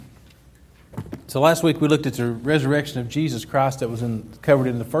So last week we looked at the resurrection of Jesus Christ that was covered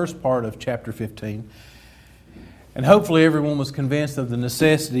in the first part of chapter 15. And hopefully everyone was convinced of the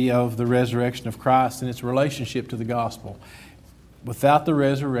necessity of the resurrection of Christ and its relationship to the gospel. Without the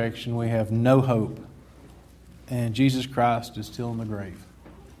resurrection, we have no hope. And Jesus Christ is still in the grave.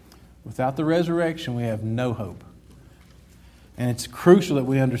 Without the resurrection, we have no hope. And it's crucial that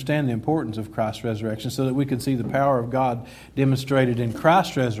we understand the importance of Christ's resurrection so that we can see the power of God demonstrated in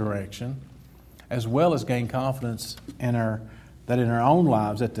Christ's resurrection, as well as gain confidence in our own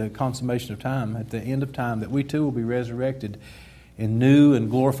lives at the consummation of time, at the end of time, that we too will be resurrected in new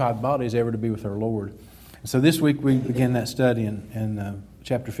and glorified bodies ever to be with our Lord. And so this week we begin that study in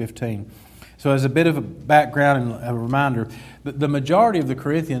chapter 15. So as a bit of a background and a reminder, the majority of the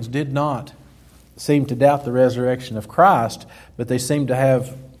Corinthians did not seem to doubt the resurrection of Christ, but they seemed to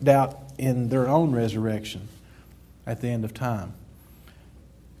have doubt in their own resurrection at the end of time.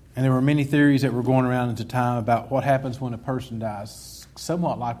 And there were many theories that were going around into time about what happens when a person dies,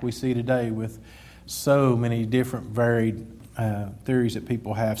 somewhat like we see today with so many different varied theories that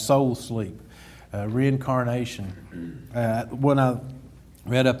people have. Soul sleep, reincarnation. When I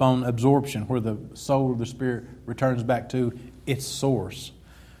read up on absorption, where the soul or the spirit returns back to its source.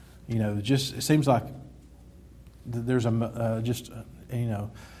 Just it seems like there's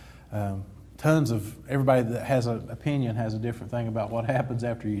tons of everybody that has an opinion has a different thing about what happens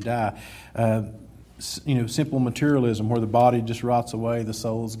after you die. Simple materialism, where the body just rots away, the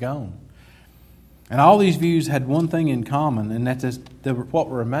soul is gone. And all these views had one thing in common, and that's what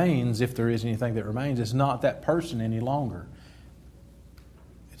remains, if there is anything that remains, is not that person any longer.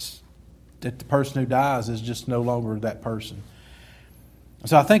 It's that the person who dies is just no longer that person.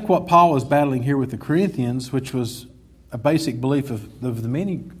 So I think what Paul was battling here with the Corinthians, which was a basic belief of the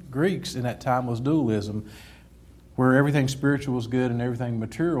many Greeks in that time, was dualism, where everything spiritual was good and everything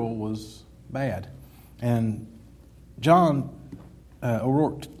material was bad. And John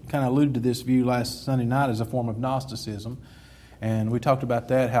O'Rourke kind of alluded to this view last Sunday night as a form of Gnosticism. And we talked about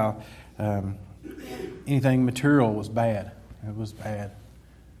that, how anything material was bad. It was bad.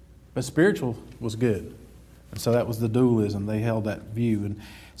 But spiritual was good. And so that was the dualism. They held that view. And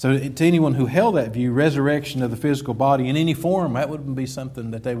so to anyone who held that view, resurrection of the physical body in any form, that wouldn't be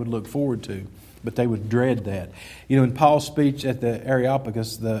something that they would look forward to. But they would dread that. In Paul's speech at the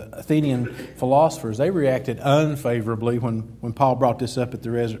Areopagus, the Athenian philosophers, they reacted unfavorably when Paul brought up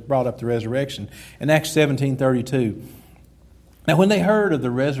the resurrection. In Acts 17:32, now when they heard of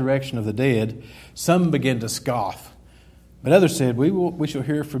the resurrection of the dead, some began to scoff. But others said, we shall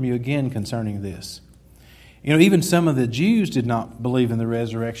hear from you again concerning this. Even some of the Jews did not believe in the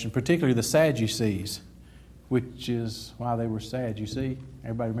resurrection, particularly the Sadducees, which is why they were sad, you see.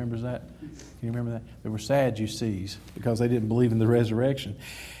 Everybody remembers that? Can you remember that? They were Sadducees because they didn't believe in the resurrection.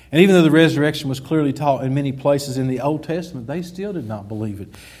 And even though the resurrection was clearly taught in many places in the Old Testament, they still did not believe it.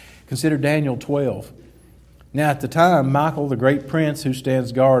 Consider Daniel 12. Now at the time, Michael, the great prince who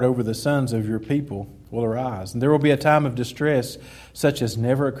stands guard over the sons of your people, will arise. And there will be a time of distress such as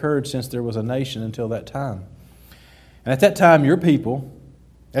never occurred since there was a nation until that time. And at that time your people,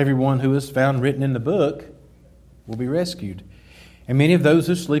 everyone who is found written in the book, will be rescued. And many of those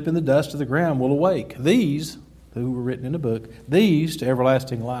who sleep in the dust of the ground will awake. These, who were written in the book, these to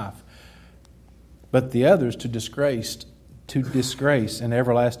everlasting life. But the others to disgrace and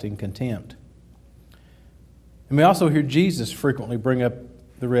everlasting contempt. And we also hear Jesus frequently bring up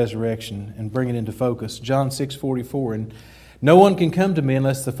the resurrection and bring it into focus. John 6:44, and no one can come to me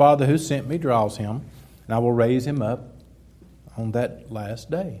unless the Father who sent me draws him, and I will raise him up on that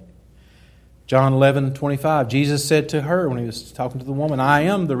last day. John 11:25, Jesus said to her when he was talking to the woman, I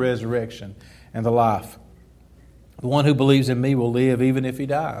am the resurrection and the life. The one who believes in me will live even if he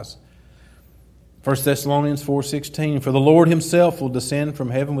dies. 1 Thessalonians 4:16, for the Lord himself will descend from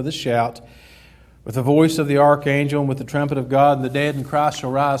heaven with a shout, with the voice of the archangel and with the trumpet of God, and the dead in Christ shall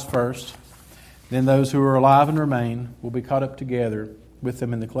rise first. Then those who are alive and remain will be caught up together with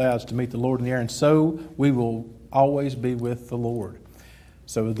them in the clouds to meet the Lord in the air. And so we will always be with the Lord.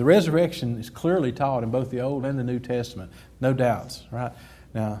 So the resurrection is clearly taught in both the Old and the New Testament. No doubts, right?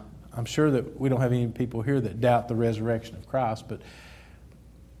 Now, I'm sure that we don't have any people here that doubt the resurrection of Christ, but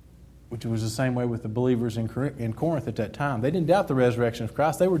which was the same way with the believers in Corinth at that time. They didn't doubt the resurrection of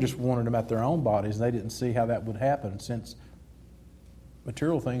Christ. They were just wondering about their own bodies. They didn't see how that would happen since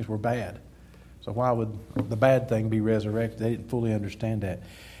material things were bad. So why would the bad thing be resurrected? They didn't fully understand that.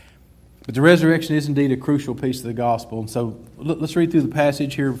 But the resurrection is indeed a crucial piece of the gospel. And so let's read through the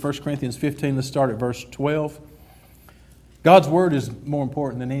passage here, 1 Corinthians 15. Let's start at verse 12. God's Word is more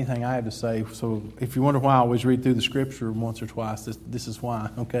important than anything I have to say. So if you wonder why I always read through the Scripture once or twice, this is why,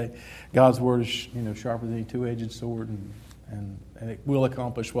 okay? God's Word is sharper than any two-edged sword, and it will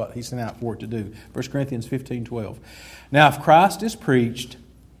accomplish what He sent out for it to do. 1 Corinthians 15:12. Now if Christ is preached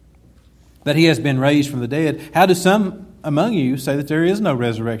that He has been raised from the dead, how do some among you say that there is no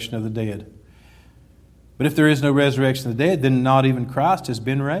resurrection of the dead? But if there is no resurrection of the dead, then not even Christ has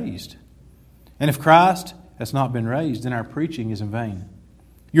been raised. And if Christ has not been raised, then our preaching is in vain.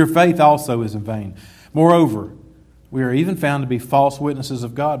 Your faith also is in vain. Moreover, we are even found to be false witnesses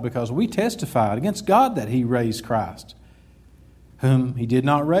of God, because we testified against God that He raised Christ, whom He did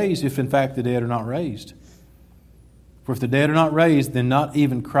not raise, if in fact the dead are not raised. For if the dead are not raised, then not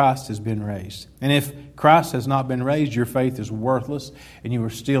even Christ has been raised. And if Christ has not been raised, your faith is worthless, and you are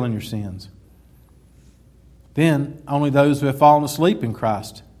still in your sins. Then only those who have fallen asleep in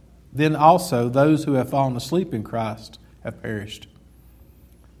Christ, then also those who have fallen asleep in Christ have perished.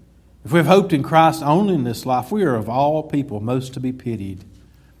 If we have hoped in Christ only in this life, we are of all people most to be pitied.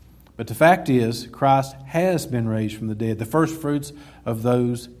 But the fact is, Christ has been raised from the dead, the first fruits of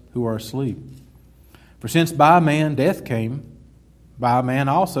those who are asleep. For since by a man death came, by a man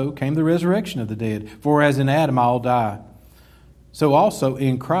also came the resurrection of the dead. For as in Adam all die, so also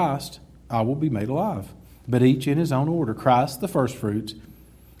in Christ all will be made alive. But each in his own order. Christ the firstfruits.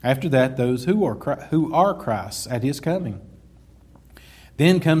 After that, those who are Christ's at His coming.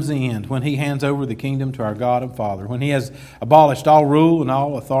 Then comes the end, when He hands over the kingdom to our God and Father, when He has abolished all rule and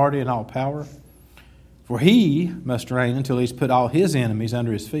all authority and all power. For He must reign until He's put all His enemies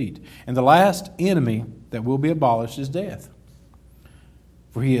under His feet. And the last enemy that will be abolished is death.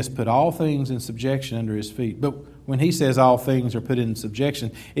 For He has put all things in subjection under His feet. But when He says all things are put in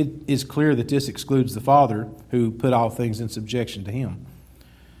subjection, it is clear that this excludes the Father, who put all things in subjection to Him.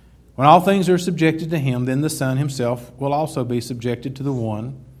 When all things are subjected to Him, then the Son Himself will also be subjected to the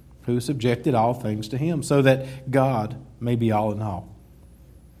one who subjected all things to Him, so that God may be all in all.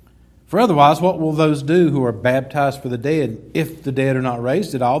 For otherwise, what will those do who are baptized for the dead? If the dead are not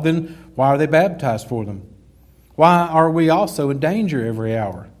raised at all, then why are they baptized for them? Why are we also in danger every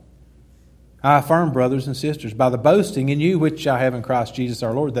hour? I affirm, brothers and sisters, by the boasting in you which I have in Christ Jesus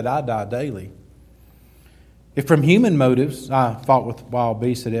our Lord, that I die daily. If from human motives I fought with wild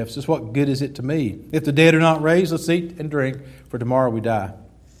beasts at Ephesus, what good is it to me? If the dead are not raised, let's eat and drink, for tomorrow we die.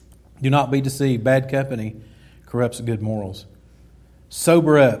 Do not be deceived. Bad company corrupts good morals.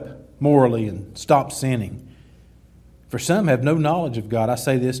 Sober up morally and stop sinning. For some have no knowledge of God. I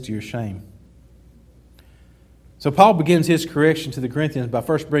say this to your shame. So Paul begins his correction to the Corinthians by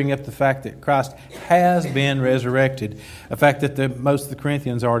first bringing up the fact that Christ has been resurrected, a fact that most of the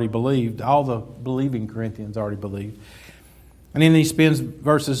Corinthians already believed, all the believing Corinthians already believed. And then he spends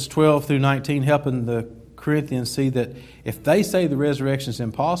verses 12 through 19 helping the Corinthians see that if they say the resurrection is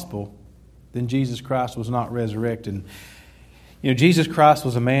impossible, then Jesus Christ was not resurrected. Jesus Christ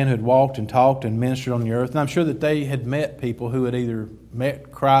was a man who had walked and talked and ministered on the earth, and I'm sure that they had met people who had either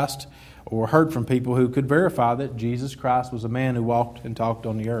met Christ or heard from people who could verify that Jesus Christ was a man who walked and talked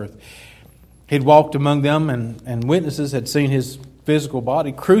on the earth. He'd walked among them, and witnesses had seen His physical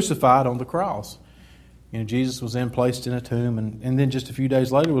body crucified on the cross. Jesus was then placed in a tomb, and then just a few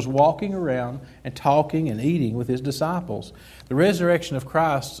days later was walking around and talking and eating with His disciples. The resurrection of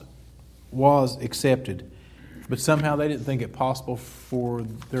Christ was accepted, but somehow they didn't think it possible for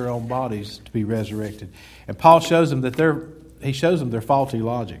their own bodies to be resurrected. And Paul shows them he shows them their faulty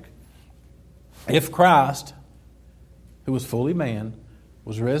logic. If Christ, who was fully man,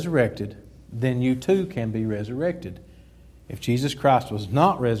 was resurrected, then you too can be resurrected. If Jesus Christ was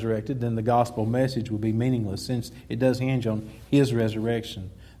not resurrected, then the gospel message would be meaningless, since it does hinge on His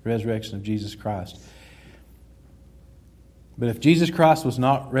resurrection, the resurrection of Jesus Christ. But if Jesus Christ was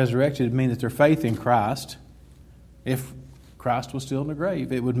not resurrected, it would mean that their faith in Christ, if Christ was still in the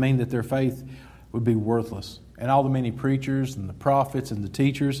grave, it would mean that their faith would be worthless. And all the many preachers and the prophets and the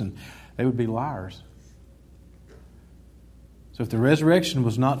teachers, and they would be liars. So if the resurrection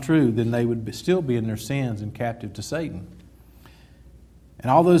was not true, then they would still be in their sins and captive to Satan.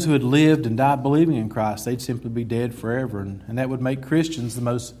 And all those who had lived and died believing in Christ, they'd simply be dead forever. And that would make Christians the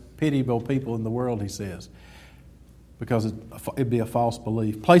most pitiable people in the world, he says, because it'd be a false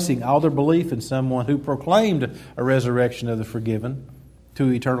belief. Placing all their belief in someone who proclaimed a resurrection of the forgiven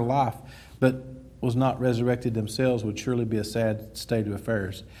to eternal life, but was not resurrected themselves, would surely be a sad state of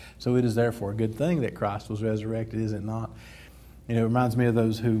affairs. So it is therefore a good thing that Christ was resurrected, is it not? It reminds me of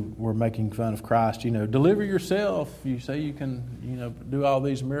those who were making fun of Christ. Deliver yourself. You say you can, do all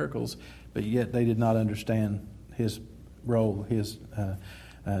these miracles, but yet they did not understand His role, His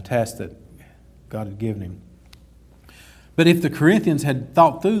task that God had given Him. But if the Corinthians had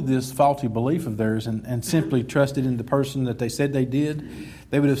thought through this faulty belief of theirs and simply trusted in the person that they said they did,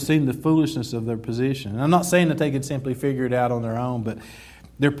 they would have seen the foolishness of their position. And I'm not saying that they could simply figure it out on their own, but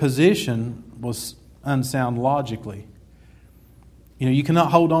their position was unsound logically. You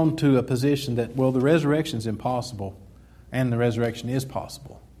cannot hold on to a position that, well, the resurrection is impossible and the resurrection is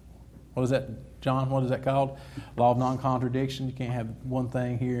possible. What is that, John? What is that called? Law of non-contradiction. You can't have one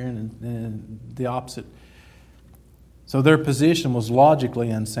thing here and the opposite. So their position was logically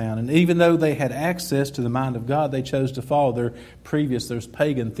unsound. And even though they had access to the mind of God, they chose to follow those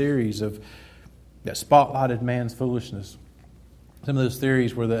pagan theories that spotlighted man's foolishness. Some of those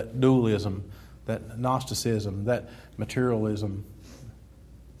theories were that dualism, that Gnosticism, that materialism,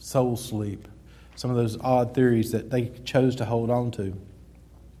 soul sleep. Some of those odd theories that they chose to hold on to.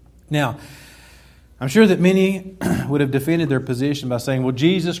 Now, I'm sure that many would have defended their position by saying, well,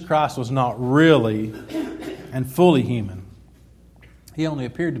 Jesus Christ was not really and fully human. He only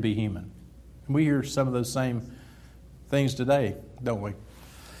appeared to be human. And we hear some of those same things today, don't we?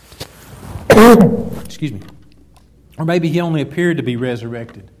 Excuse me. Or maybe he only appeared to be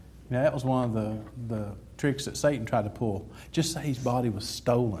resurrected. That was one of the tricks that Satan tried to pull. Just say his body was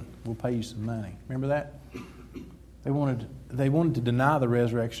stolen. We'll pay you some money. Remember that? They wanted to deny the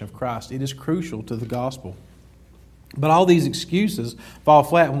resurrection of Christ. It is crucial to the gospel. But all these excuses fall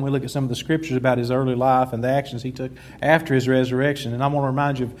flat when we look at some of the scriptures about his early life and the actions he took after his resurrection. And I want to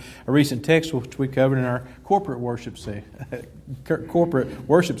remind you of a recent text which we covered in our corporate worship service,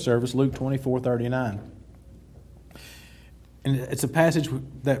 Luke 24:39. And it's a passage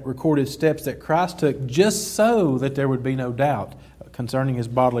that recorded steps that Christ took just so that there would be no doubt concerning his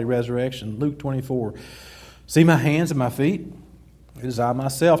bodily resurrection. Luke 24. See my hands and my feet? It is I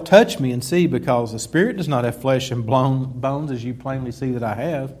myself. Touch me and see, because the Spirit does not have flesh and bones, as you plainly see that I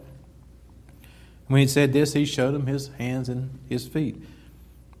have. When he said this, he showed them his hands and his feet.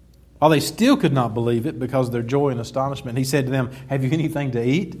 While they still could not believe it because of their joy and astonishment, he said to them, have you anything to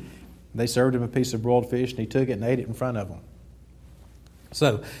eat? They served him a piece of broiled fish, and he took it and ate it in front of them.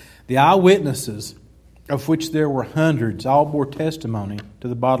 So, the eyewitnesses, of which there were hundreds, all bore testimony to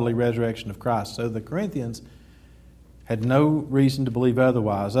the bodily resurrection of Christ. So the Corinthians had no reason to believe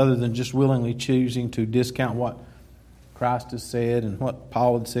otherwise, other than just willingly choosing to discount what Christ has said and what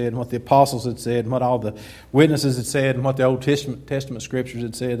Paul had said and what the apostles had said and what all the witnesses had said and what the Old Testament scriptures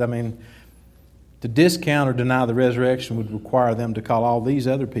had said. I mean, to discount or deny the resurrection would require them to call all these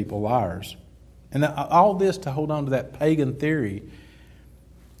other people liars. And all this to hold on to that pagan theory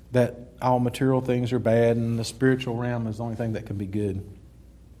that all material things are bad and the spiritual realm is the only thing that can be good.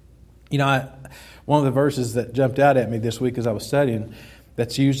 One of the verses that jumped out at me this week as I was studying,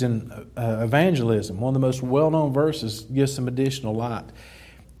 that's used in evangelism, one of the most well-known verses, gives some additional light.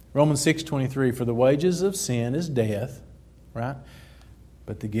 Romans 6:23, for the wages of sin is death, right?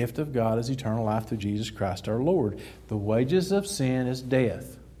 But the gift of God is eternal life through Jesus Christ our Lord. The wages of sin is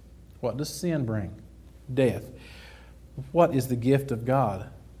death. What does sin bring? Death. What is the gift of God?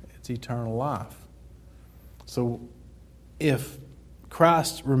 It's eternal life. So if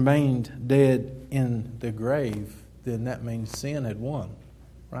Christ remained dead in the grave, then that means sin had won,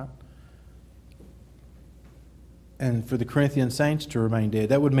 right? And for the Corinthian saints to remain dead,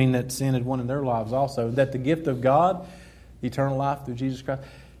 that would mean that sin had won in their lives also. That the gift of God, eternal life through Jesus Christ,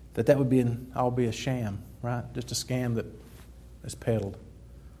 that would all be a sham, right? Just a scam that is peddled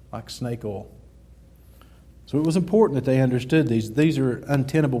like snake oil. So it was important that they understood these. These are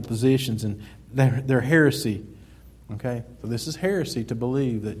untenable positions, and they're heresy. Okay, so this is heresy to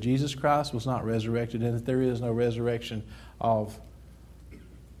believe that Jesus Christ was not resurrected and that there is no resurrection of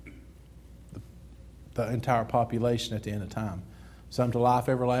the entire population at the end of time. Some to life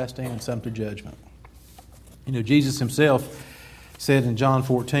everlasting and some to judgment. Jesus himself said in John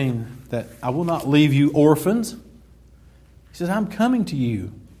 14 that I will not leave you orphans. He says, I'm coming to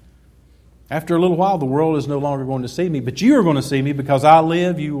you. After a little while, the world is no longer going to see me, but you are going to see me because I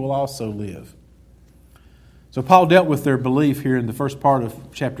live, you will also live. So Paul dealt with their belief here in the first part of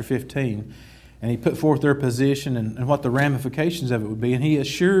chapter 15, and he put forth their position and what the ramifications of it would be. And he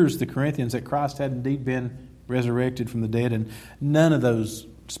assures the Corinthians that Christ had indeed been resurrected from the dead, and none of those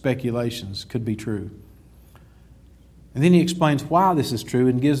speculations could be true. And then he explains why this is true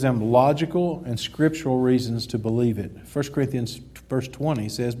and gives them logical and scriptural reasons to believe it. 1 Corinthians verse 20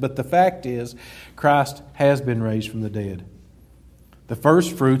 says, but the fact is, Christ has been raised from the dead, the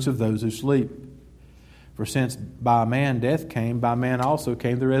first fruits of those who sleep. For since by man death came, by man also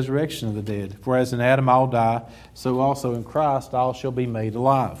came the resurrection of the dead. For as in Adam all die, so also in Christ all shall be made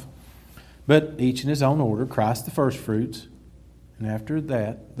alive. But each in his own order, Christ the first fruits, and after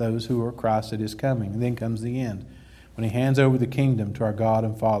that, those who are Christ at his coming. And then comes the end. when He hands over the kingdom to our God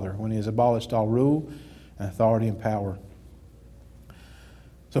and Father, when He has abolished all rule and authority and power.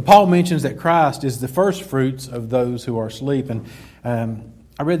 So Paul mentions that Christ is the first fruits of those who are asleep. And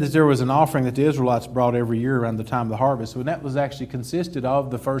I read that there was an offering that the Israelites brought every year around the time of the harvest. And that was actually consisted of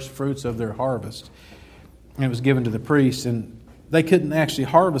the first fruits of their harvest. And it was given to the priests. And they couldn't actually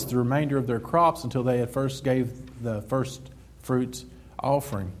harvest the remainder of their crops until they had first gave the first fruits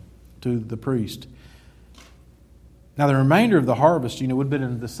offering to the priest. Now the remainder of the harvest, would have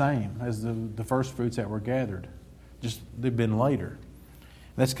been the same as the first fruits that were gathered. Just they'd been later.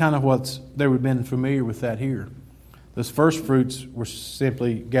 That's kind of they would have been familiar with that here. Those first fruits were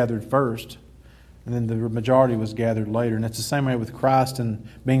simply gathered first, and then the majority was gathered later. And it's the same way with Christ and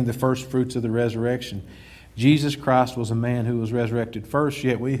being the first fruits of the resurrection. Jesus Christ was a man who was resurrected first,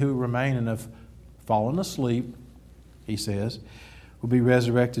 yet we who remain and have fallen asleep, he says, will be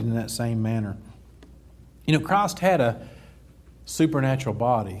resurrected in that same manner. Christ had a supernatural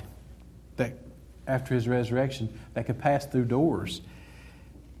body that, after His resurrection, that could pass through doors.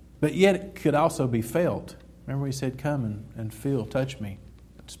 But yet it could also be felt. Remember He said, come and feel, touch me.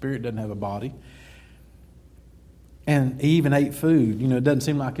 The Spirit doesn't have a body. And He even ate food. It doesn't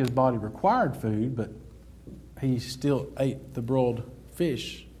seem like His body required food, but He still ate the broiled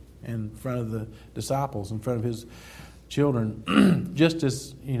fish in front of the disciples, in front of His children, just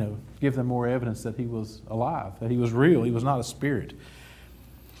as, give them more evidence that He was alive, that He was real, He was not a spirit.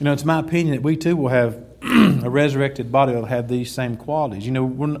 It's my opinion that we too will have a resurrected body that will have these same qualities.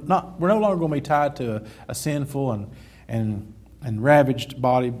 We're no longer going to be tied to a sinful and ravaged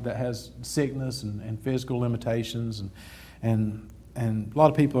body that has sickness and physical limitations. And a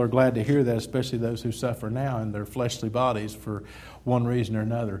lot of people are glad to hear that, especially those who suffer now in their fleshly bodies for one reason or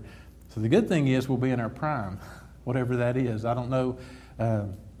another. So the good thing is we'll be in our prime, whatever that is. I don't know.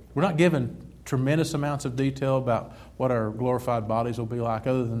 We're not given tremendous amounts of detail about what our glorified bodies will be like,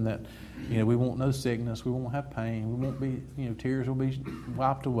 other than that, we won't know sickness, we won't have pain, we won't be, tears will be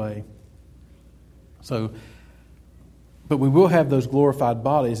wiped away. So, but we will have those glorified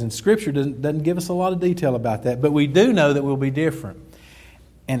bodies, and Scripture doesn't give us a lot of detail about that, but we do know that we'll be different.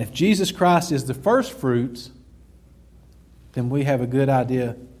 And if Jesus Christ is the first fruits, then we have a good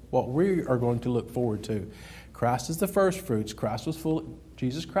idea what we are going to look forward to. Christ is the first fruits.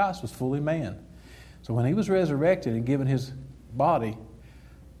 Jesus Christ was fully man. So when He was resurrected and given His body,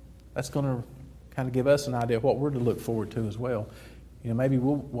 that's going to kind of give us an idea of what we're to look forward to as well. Maybe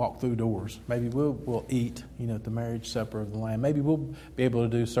we'll walk through doors. Maybe we'll eat, at the marriage supper of the Lamb. Maybe we'll be able to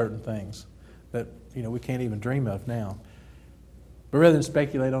do certain things that, we can't even dream of now. But rather than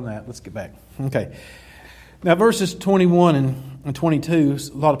speculate on that, let's get back. Okay. Now, verses 21 and 22,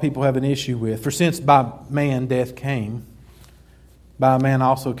 a lot of people have an issue with. For since by man death came, by man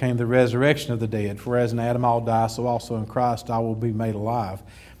also came the resurrection of the dead. For as in Adam all die, so also in Christ all will be made alive.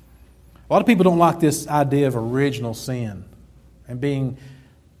 A lot of people don't like this idea of original sin and being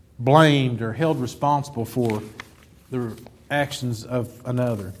blamed or held responsible for the actions of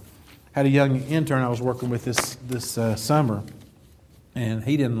another. I had a young intern I was working with this summer, and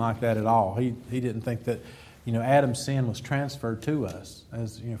he didn't like that at all. He didn't think that Adam's sin was transferred to us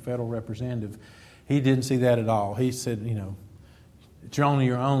as federal representative. He didn't see that at all. He said, it's only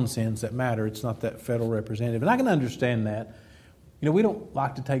your own sins that matter. It's not that federal representative. And I can understand that. We don't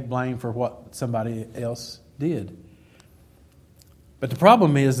like to take blame for what somebody else did. But the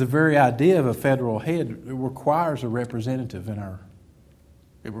problem is the very idea of a federal head requires a representative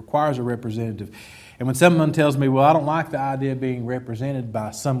It requires a representative. And when someone tells me, well, I don't like the idea of being represented by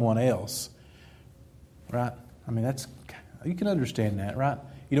someone else, right? You can understand that, right?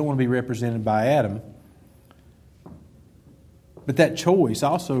 You don't want to be represented by Adam. But that choice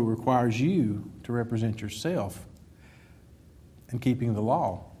also requires you to represent yourself in keeping the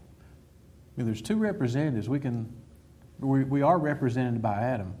law. There's two representatives. We are represented by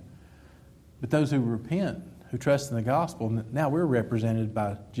Adam. But those who repent, who trust in the gospel, now we're represented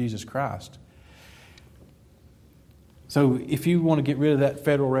by Jesus Christ. So if you want to get rid of that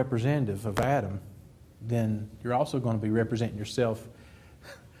federal representative of Adam, then you're also going to be representing yourself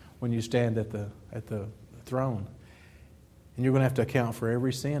when you stand at the throne. And you're going to have to account for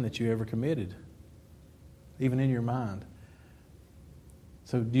every sin that you ever committed, even in your mind.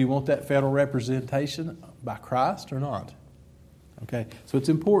 So do you want that federal representation by Christ or not? Okay, so it's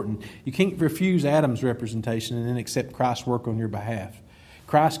important. You can't refuse Adam's representation and then accept Christ's work on your behalf.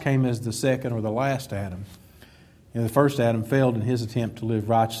 Christ came as the second or the last Adam. The first Adam failed in his attempt to live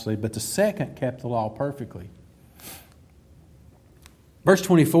righteously, but the second kept the law perfectly. Verse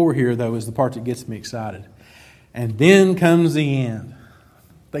 24 here, though, is the part that gets me excited. And then comes the end.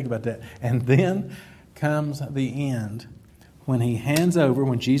 Think about that. And then comes the end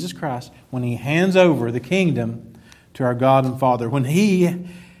when Jesus Christ, when He hands over the kingdom to our God and Father, when He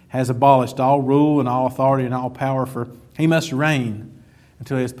has abolished all rule and all authority and all power, for He must reign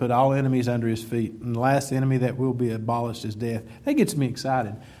until He has put all enemies under His feet. And the last enemy that will be abolished is death. That gets me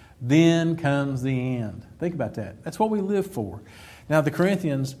excited. Then comes the end. Think about that. That's what we live for. Now, the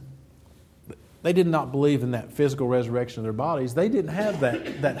Corinthians, they did not believe in that physical resurrection of their bodies. They didn't have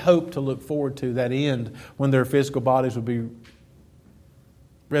that hope to look forward to, that end when their physical bodies would be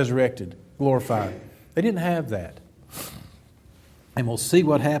resurrected, glorified. They didn't have that. And we'll see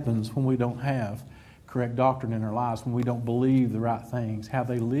what happens when we don't have correct doctrine in our lives, when we don't believe the right things, how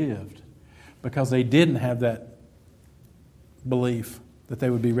they lived, because they didn't have that belief that they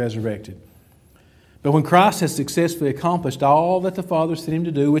would be resurrected. But when Christ has successfully accomplished all that the Father sent Him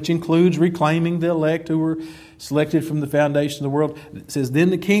to do, which includes reclaiming the elect who were selected from the foundation of the world, it says, then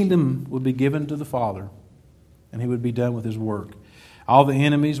the kingdom would be given to the Father, and He would be done with His work. All the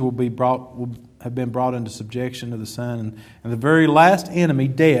enemies will have been brought into subjection to the Son, and the very last enemy,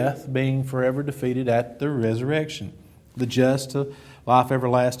 death, being forever defeated at the resurrection. The just to life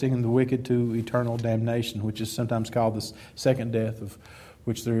everlasting, and the wicked to eternal damnation, which is sometimes called the second death, of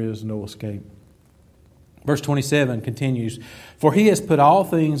which there is no escape. Verse 27 continues, for He has put all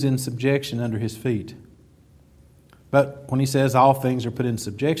things in subjection under His feet. But when He says all things are put in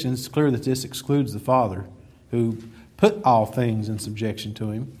subjection, it's clear that this excludes the Father, who put all things in subjection to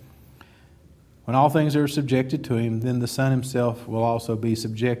Him. When all things are subjected to Him, then the Son Himself will also be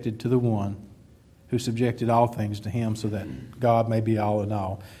subjected to the one who subjected all things to Him, so that God may be all in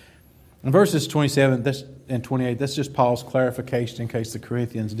all. In verses 27 and 28, that's just Paul's clarification in case the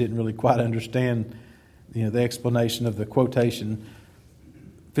Corinthians didn't really quite understand the explanation of the quotation.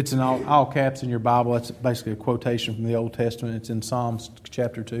 If it's in all caps in your Bible, that's basically a quotation from the Old Testament. It's in Psalms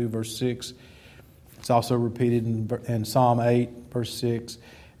chapter 2, verse 6. It's also repeated in Psalm 8, verse 6,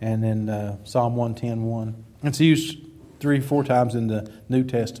 and in Psalm 110:1. It's used 3-4 times in the New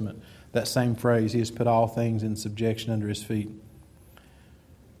Testament, that same phrase, He has put all things in subjection under His feet.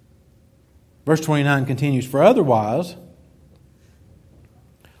 Verse 29 continues, for otherwise,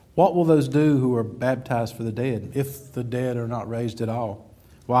 what will those do who are baptized for the dead, if the dead are not raised at all?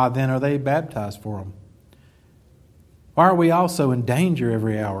 Why then are they baptized for them? Why are we also in danger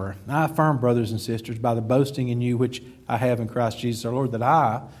every hour? I affirm, brothers and sisters, by the boasting in you which I have in Christ Jesus our Lord, that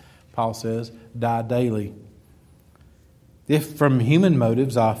I, Paul says, die daily. If from human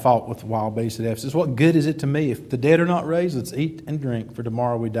motives I fought with wild beasts at Ephesus, what good is it to me? If the dead are not raised, let's eat and drink, for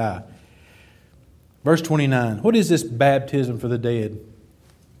tomorrow we die. Verse 29, what is this baptism for the dead?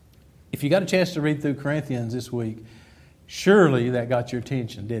 If you got a chance to read through Corinthians this week, surely that got your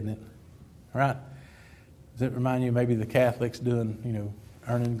attention, didn't it? Right? Does it remind you maybe the Catholics doing,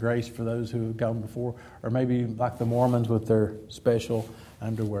 earning grace for those who have gone before? Or maybe like the Mormons with their special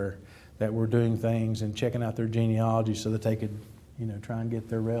underwear, that were doing things and checking out their genealogy so that they could, try and get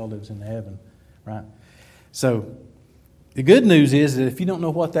their relatives in heaven, right? So the good news is that if you don't know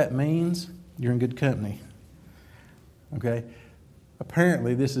what that means, you're in good company, okay?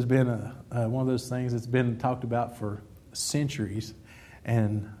 Apparently this has been one of those things that's been talked about for centuries,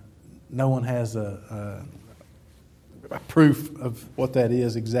 and no one has a proof of what that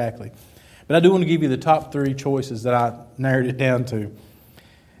is exactly. But I do want to give you the top 3 choices that I narrowed it down to.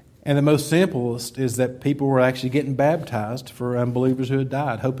 And the most simplest is that people were actually getting baptized for unbelievers who had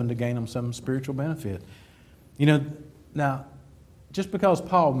died, hoping to gain them some spiritual benefit. Now, just because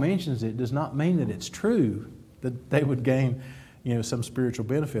Paul mentions it does not mean that it's true that they would gain, some spiritual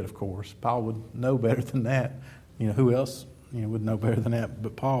benefit, of course. Paul would know better than that. Who else, would know better than that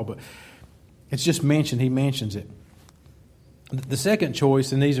but Paul? But it's just mentioned. He mentions it. The second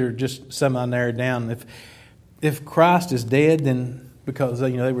choice, and these are just some I narrowed down, if Christ is dead, then because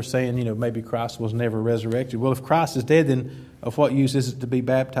they were saying maybe Christ was never resurrected. Well, if Christ is dead, then of what use is it to be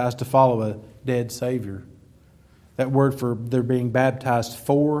baptized to follow a dead Savior? That word for they're being baptized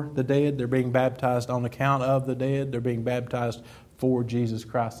for the dead, they're being baptized on account of the dead, they're being baptized for Jesus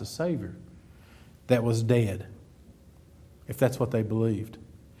Christ the Savior that was dead, if that's what they believed.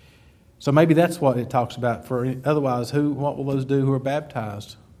 So maybe that's what it talks about. For otherwise, what will those do who are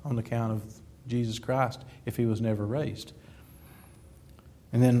baptized on account of Jesus Christ if He was never raised?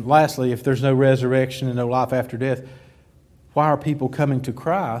 And then lastly, if there's no resurrection and no life after death, why are people coming to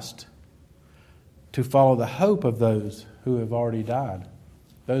Christ to follow the hope of those who have already died,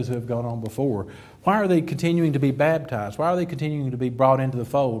 those who have gone on before? Why are they continuing to be baptized? Why are they continuing to be brought into the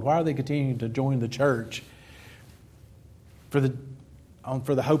fold? Why are they continuing to join the church for the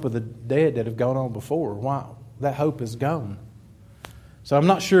hope of the dead that have gone on before? Why? That hope is gone. So I'm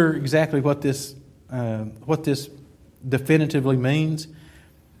not sure exactly what this what this definitively means,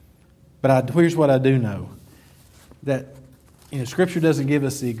 but here's what I do know. That Scripture doesn't give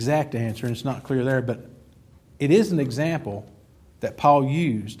us the exact answer, and it's not clear there, but it is an example that Paul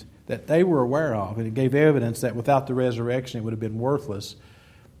used that they were aware of, and it gave evidence that without the resurrection it would have been worthless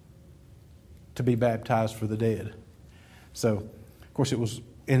to be baptized for the dead. So, of course, it was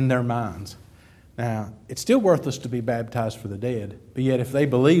in their minds. Now, it's still worthless to be baptized for the dead, but yet if they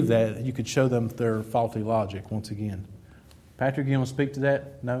believe that, you could show them their faulty logic once again. Patrick, you want to speak to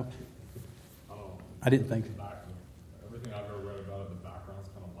that? No? I didn't think so. Everything I've ever read about it, the background's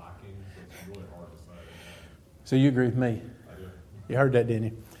kind of lacking, so it's really hard to say. So you agree with me? I do. You heard that, didn't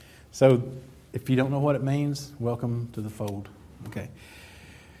you? So if you don't know what it means, welcome to the fold. Okay.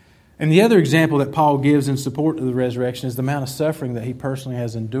 And the other example that Paul gives in support of the resurrection is the amount of suffering that he personally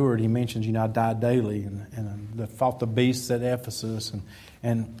has endured. He mentions, I die daily, and fought the beasts at Ephesus,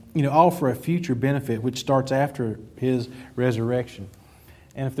 and all for a future benefit, which starts after his resurrection.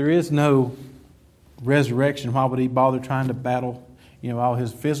 And if there is no resurrection, why would he bother trying to battle, all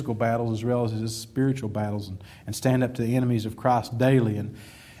his physical battles as well as his spiritual battles, and stand up to the enemies of Christ daily and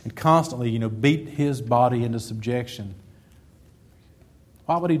constantly, beat his body into subjection?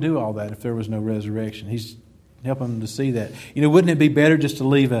 Why would he do all that if there was no resurrection? He's helping them to see that. Wouldn't it be better just to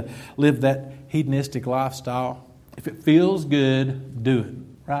live that hedonistic lifestyle? If it feels good, do it.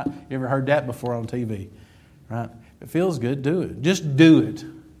 Right? You ever heard that before on TV? Right? If it feels good, do it. Just do it.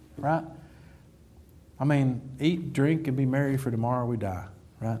 Right? I mean, eat, drink, and be merry, for tomorrow we die.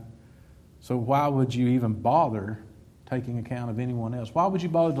 Right? So why would you even bother taking account of anyone else? Why would you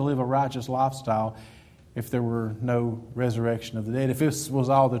bother to live a righteous lifestyle if there were no resurrection of the dead? If this was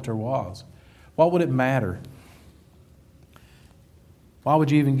all that there was, what would it matter? Why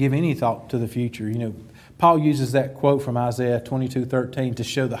would you even give any thought to the future? Paul uses that quote from Isaiah 22:13 to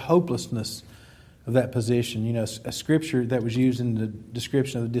show the hopelessness of that position. A scripture that was used in the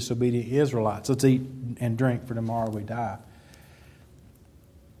description of the disobedient Israelites. Let's eat and drink, for tomorrow we die.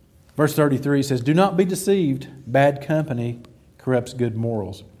 Verse 33 says, "Do not be deceived. Bad company corrupts good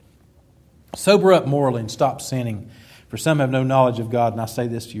morals. Sober up morally and stop sinning, for some have no knowledge of God, and I say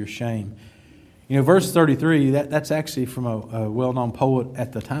this to your shame." Verse 33, that's actually from a well-known poet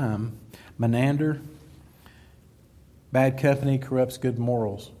at the time, Menander. Bad company corrupts good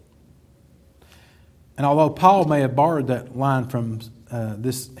morals. And although Paul may have borrowed that line from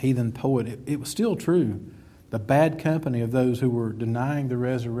this heathen poet, it was still true. The bad company of those who were denying the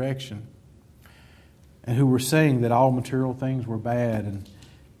resurrection and who were saying that all material things were bad, and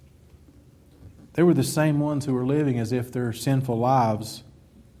they were the same ones who were living as if their sinful lives,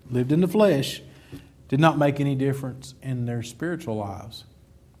 lived in the flesh, did not make any difference in their spiritual lives.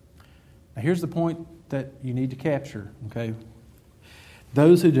 Now here's the point that you need to capture, okay?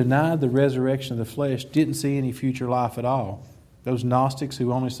 Those who denied the resurrection of the flesh didn't see any future life at all. Those Gnostics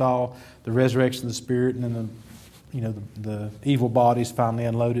who only saw the resurrection of the spirit and then the evil bodies finally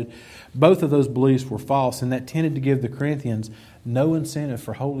unloaded, both of those beliefs were false, and that tended to give the Corinthians no incentive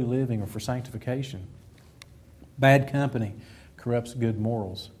for holy living or for sanctification. Bad company corrupts good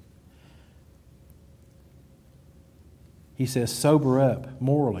morals. He says, sober up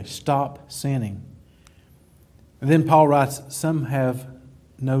morally, stop sinning. And then Paul writes, some have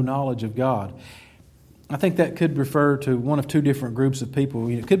no knowledge of God. I think that could refer to one of two different groups of people.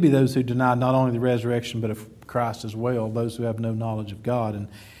 It could be those who deny not only the resurrection but of Christ as well, those who have no knowledge of God. And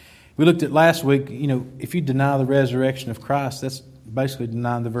we looked at last week, if you deny the resurrection of Christ, that's basically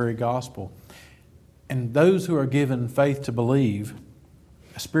denying the very gospel. And those who are given faith to believe,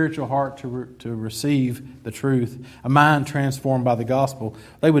 a spiritual heart to receive the truth, a mind transformed by the gospel,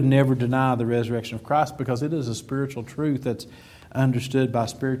 they would never deny the resurrection of Christ because it is a spiritual truth that's understood by a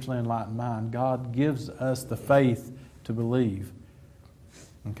spiritually enlightened mind. God gives us the faith to believe.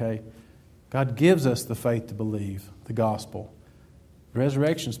 Okay? God gives us the faith to believe the gospel. The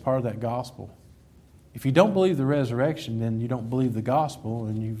resurrection is part of that gospel. If you don't believe the resurrection, then you don't believe the gospel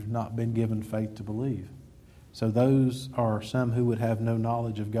and you've not been given faith to believe. So those are some who would have no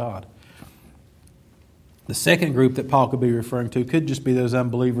knowledge of God. The second group that Paul could be referring to could just be those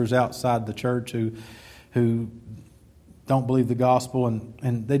unbelievers outside the church who don't believe the gospel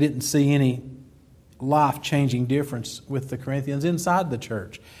and they didn't see any life-changing difference with the Corinthians inside the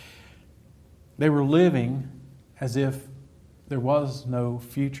church. They were living as if there was no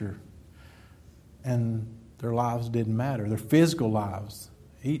future and their lives didn't matter. Their physical lives.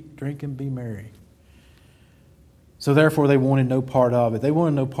 Eat, drink, and be merry. So therefore they wanted no part of it. They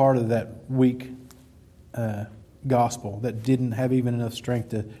wanted no part of that weak gospel that didn't have even enough strength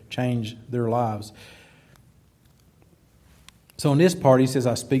to change their lives. So in this part, he says,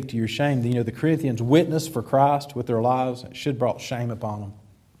 I speak to your shame. You know, the Corinthians witnessed for Christ with their lives. It should have brought shame upon them.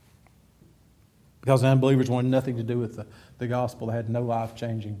 Because the unbelievers wanted nothing to do with the gospel. They had no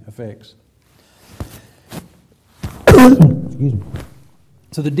life-changing effects. Excuse me.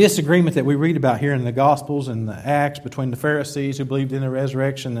 So the disagreement that we read about here in the Gospels and the Acts between the Pharisees who believed in the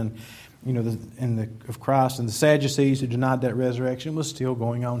resurrection and of Christ and the Sadducees who denied that resurrection was still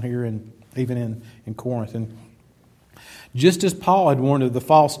going on here even in Corinth. And just as Paul had warned of the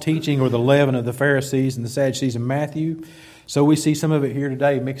false teaching or the leaven of the Pharisees and the Sadducees in Matthew, so we see some of it here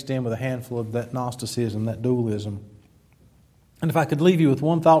today mixed in with a handful of that Gnosticism, that dualism. And if I could leave you with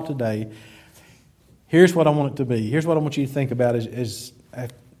one thought today, here's what I want it to be. Here's what I want you to think about as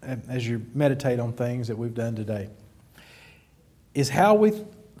you meditate on things that we've done today. Is how we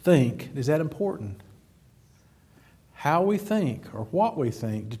think, is that important? How we think or what we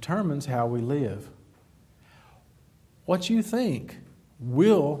think determines how we live. What you think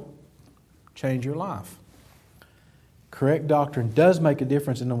will change your life. Correct doctrine does make a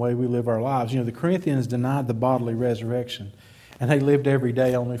difference in the way we live our lives. You know, the Corinthians denied the bodily resurrection, and they lived every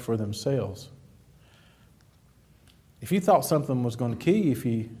day only for themselves. If you thought something was going to kill you if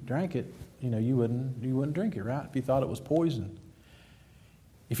you drank it, you wouldn't drink it, right? If you thought it was poison.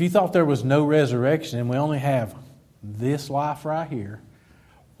 If you thought there was no resurrection and we only have this life right here,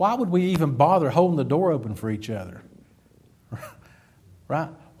 why would we even bother holding the door open for each other? Right?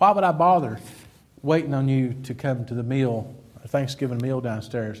 Why would I bother waiting on you to come to the meal, a Thanksgiving meal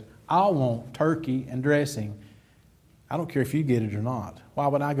downstairs? I want turkey and dressing. I don't care if you get it or not. Why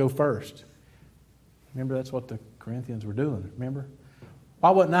would I go first? Remember, that's what the Corinthians were doing, remember? Why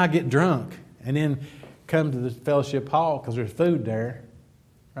wouldn't I get drunk and then come to the fellowship hall because there's food there,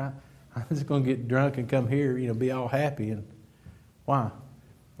 right? I'm just going to get drunk and come here, be all happy. And why?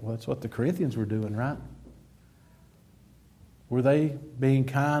 Well, that's what the Corinthians were doing, right? Were they being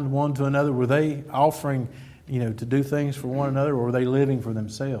kind one to another? Were they offering, to do things for one another, or were they living for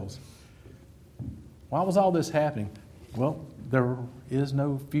themselves? Why was all this happening? Well, there is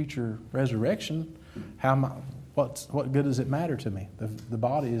no future resurrection. What good does it matter to me? The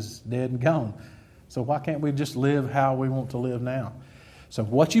body is dead and gone. So why can't we just live how we want to live now? So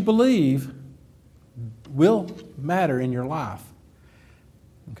what you believe will matter in your life.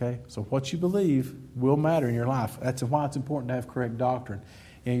 Okay? So what you believe will matter in your life. That's why it's important to have correct doctrine.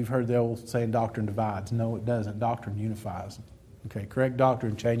 You've heard the old saying, doctrine divides. No, it doesn't. Doctrine unifies. Okay? Correct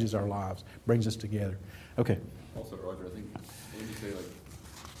doctrine changes our lives, brings us together. Okay. Also, Roger, I think, when you say,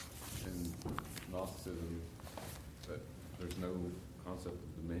 in Gnosticism, that there's no concept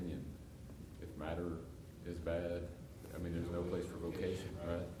of dominion. If matter is bad, there's no place for vocation,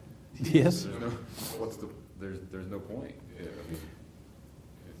 right? Yes. There's no point.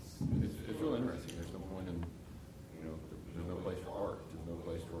 It's real interesting. There's no point in, there's no place for art. There's no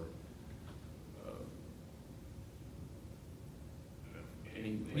place for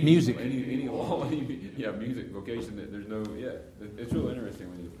music. Music, vocation. There's no, it's real interesting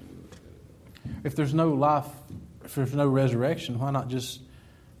when you look at it. If there's no life, if there's no resurrection, why not just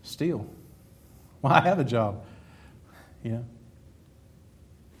steal? Why have a job? And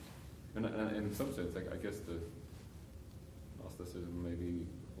in some sense, I guess the Gnosticism maybe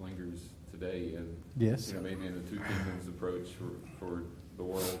lingers today, and yes, maybe in the two kingdoms approach for the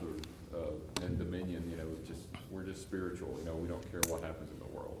world and dominion. We're just spiritual. We don't care what happens in the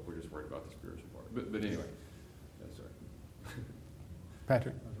world. We're just worried about the spiritual part. But anyway, sorry.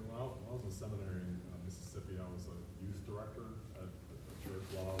 Patrick. When I was in seminary in Mississippi, I was a youth director at a church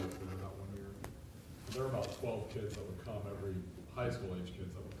while I was there that one year. There were about 12 kids that would come high school age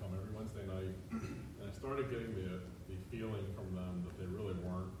kids that would come every Wednesday night, and I started getting the feeling from them that they really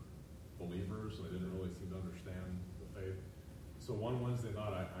weren't believers, and they didn't really seem to understand the faith. So one Wednesday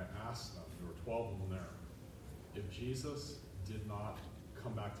night, I asked them, there were 12 of them there, if Jesus did not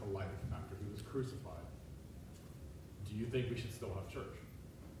come back to life after he was crucified, do you think we should still have church?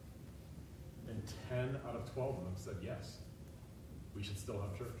 And 10 out of 12 of them said yes, we should still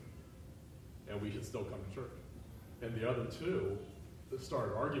have church. And we should still come to church. And the other two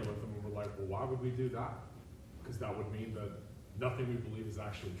started arguing with them and were like, well, why would we do that? Because that would mean that nothing we believe is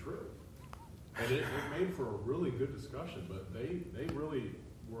actually true. And it made for a really good discussion, but they really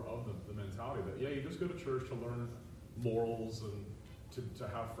were of the mentality that, you just go to church to learn morals and to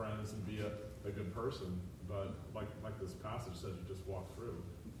have friends and be a good person. But like this passage says, you just walk through.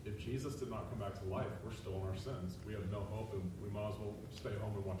 If Jesus did not come back to life, we're still in our sins. We have no hope, and we might as well stay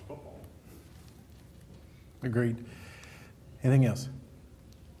home and watch football. Agreed. Anything else?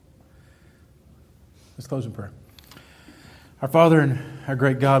 Let's close in prayer. Our Father and our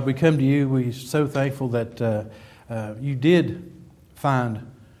great God, we come to you. We're so thankful that you did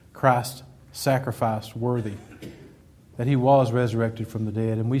find Christ's sacrifice worthy, that He was resurrected from the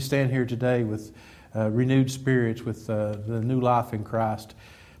dead. And we stand here today with renewed spirits, with the new life in Christ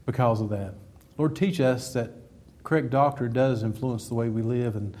because of that. Lord, teach us that correct doctrine does influence the way we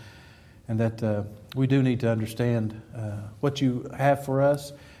live, and that we do need to understand what You have for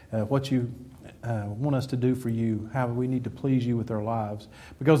us, what You want us to do for You, how we need to please You with our lives,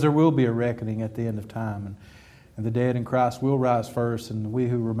 because there will be a reckoning at the end of time, and the dead in Christ will rise first, and we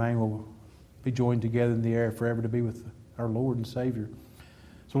who remain will be joined together in the air forever to be with our Lord and Savior.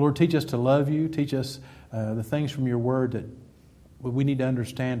 So Lord, teach us to love You, teach us the things from Your Word that we need to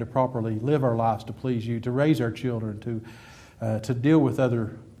understand to properly live our lives to please You, to raise our children, to deal with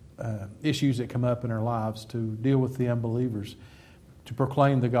other issues that come up in our lives, to deal with the unbelievers, to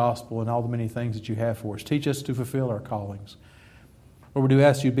proclaim the gospel and all the many things that You have for us. Teach us to fulfill our callings. Lord, we do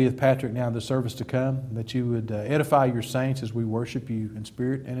ask You to be with Patrick now in the service to come, that You would edify Your saints as we worship You in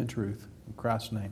spirit and in truth. In Christ's name.